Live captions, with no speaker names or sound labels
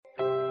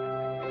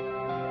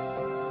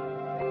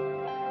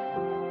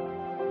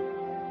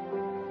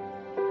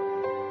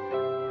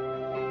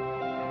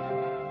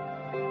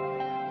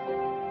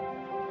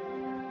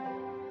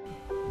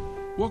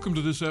Welcome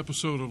to this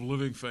episode of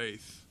Living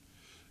Faith.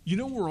 You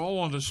know, we're all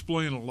on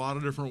display in a lot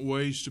of different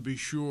ways, to be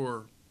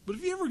sure, but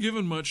have you ever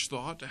given much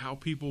thought to how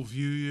people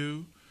view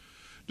you?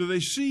 Do they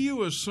see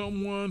you as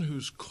someone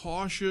who's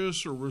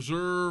cautious or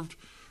reserved,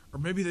 or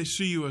maybe they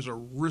see you as a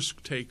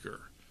risk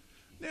taker?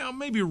 Now,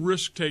 maybe a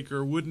risk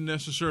taker wouldn't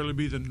necessarily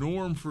be the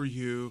norm for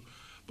you,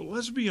 but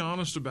let's be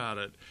honest about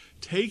it.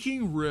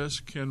 Taking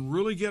risk can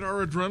really get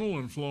our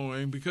adrenaline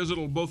flowing because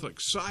it'll both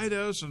excite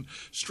us and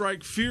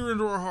strike fear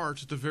into our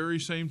hearts at the very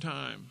same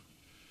time.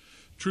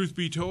 Truth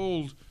be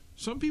told,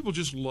 some people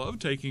just love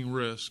taking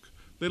risk.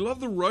 They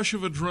love the rush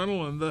of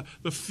adrenaline,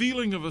 the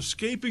feeling of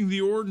escaping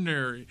the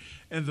ordinary,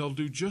 and they'll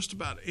do just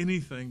about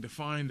anything to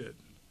find it.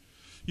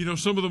 You know,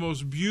 some of the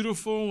most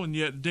beautiful and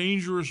yet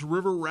dangerous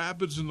river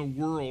rapids in the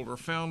world are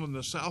found in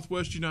the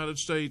southwest United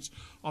States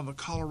on the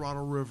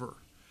Colorado River.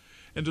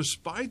 And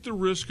despite the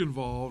risk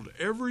involved,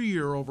 every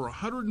year over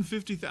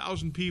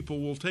 150,000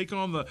 people will take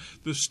on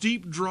the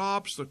steep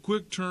drops, the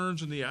quick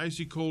turns, and the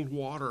icy cold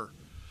water.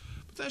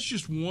 But that's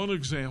just one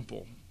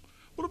example.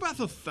 What about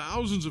the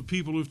thousands of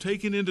people who've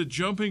taken into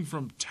jumping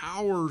from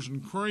towers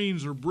and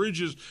cranes or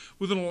bridges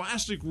with an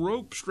elastic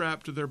rope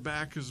strapped to their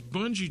back as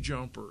bungee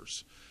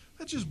jumpers?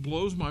 That just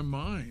blows my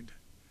mind.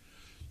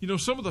 You know,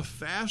 some of the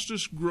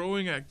fastest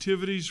growing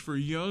activities for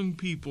young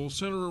people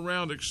center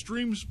around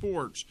extreme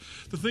sports,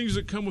 the things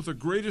that come with the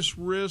greatest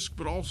risk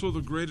but also the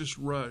greatest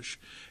rush.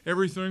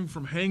 Everything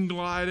from hang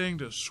gliding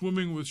to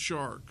swimming with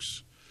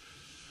sharks.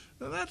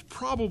 Now, that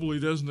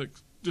probably doesn't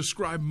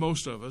describe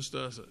most of us,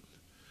 does it?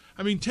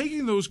 I mean,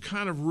 taking those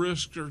kind of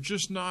risks are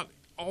just not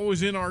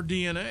always in our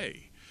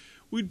DNA.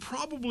 We'd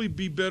probably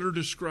be better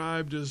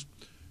described as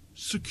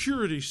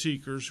security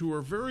seekers who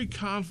are very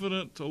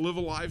confident to live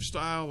a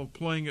lifestyle of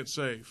playing it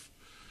safe.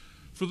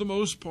 For the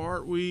most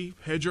part, we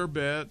hedge our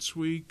bets,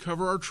 we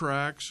cover our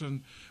tracks,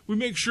 and we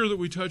make sure that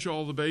we touch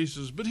all the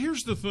bases. But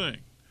here's the thing.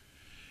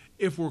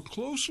 If we're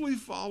closely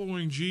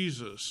following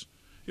Jesus,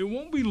 it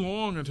won't be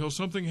long until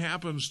something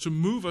happens to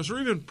move us or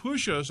even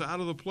push us out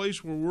of the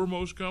place where we're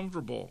most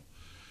comfortable.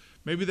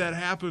 Maybe that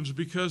happens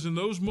because in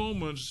those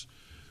moments,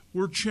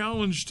 we're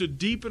challenged to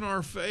deepen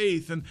our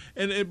faith, and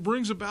it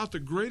brings about the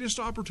greatest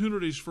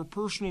opportunities for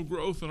personal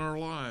growth in our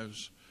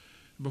lives.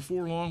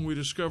 Before long, we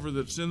discover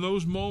that it's in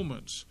those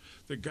moments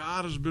that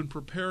God has been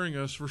preparing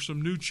us for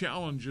some new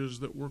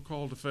challenges that we're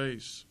called to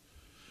face.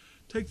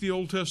 Take the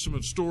Old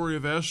Testament story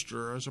of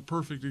Esther as a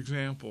perfect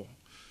example.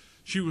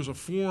 She was a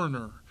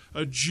foreigner,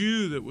 a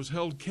Jew that was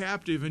held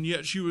captive, and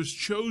yet she was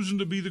chosen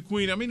to be the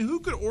queen. I mean,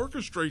 who could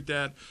orchestrate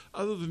that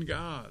other than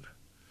God?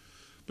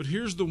 But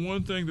here's the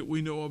one thing that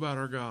we know about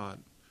our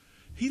God.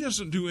 He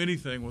doesn't do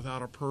anything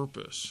without a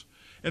purpose.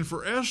 And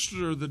for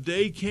Esther, the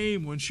day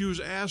came when she was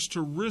asked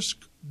to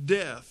risk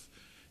death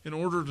in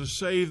order to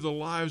save the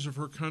lives of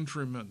her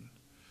countrymen.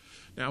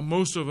 Now,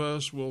 most of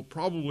us will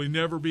probably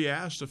never be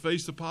asked to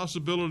face the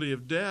possibility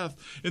of death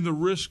in the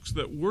risks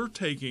that we're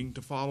taking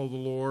to follow the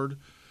Lord.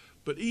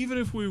 But even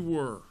if we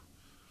were,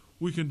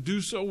 we can do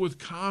so with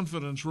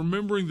confidence,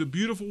 remembering the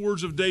beautiful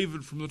words of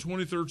David from the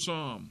 23rd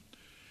Psalm.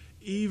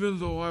 Even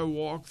though I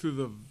walk through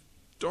the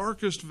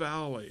darkest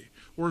valley,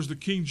 or as the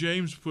King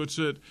James puts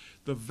it,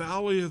 the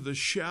valley of the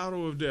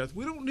shadow of death,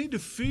 we don't need to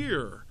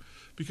fear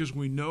because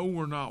we know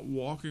we're not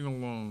walking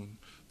alone.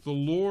 The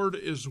Lord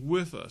is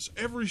with us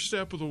every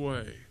step of the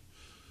way.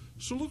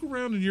 So look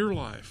around in your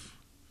life.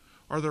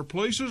 Are there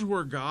places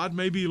where God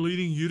may be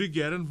leading you to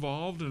get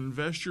involved and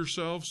invest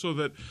yourself so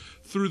that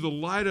through the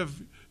light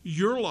of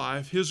your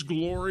life, His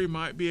glory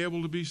might be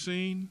able to be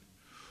seen?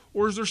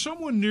 Or is there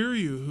someone near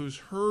you who's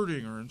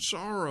hurting or in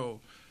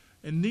sorrow,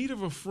 in need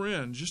of a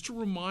friend, just to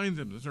remind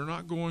them that they're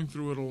not going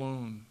through it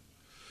alone?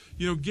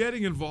 You know,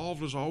 getting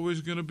involved is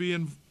always going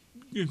to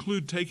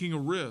include taking a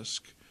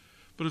risk,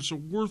 but it's a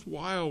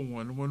worthwhile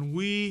one when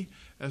we,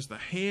 as the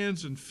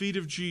hands and feet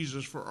of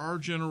Jesus for our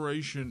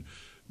generation,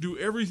 do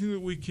everything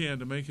that we can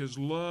to make His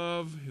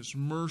love, His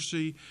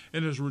mercy,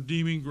 and His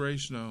redeeming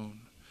grace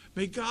known.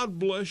 May God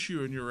bless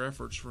you in your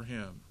efforts for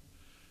Him.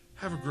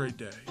 Have a great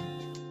day.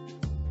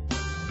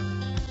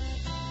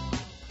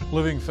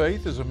 Living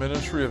Faith is a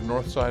ministry of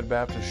Northside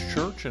Baptist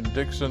Church in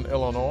Dixon,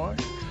 Illinois.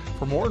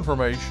 For more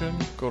information,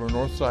 go to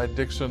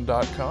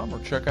northsidedixon.com or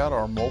check out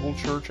our mobile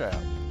church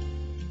app.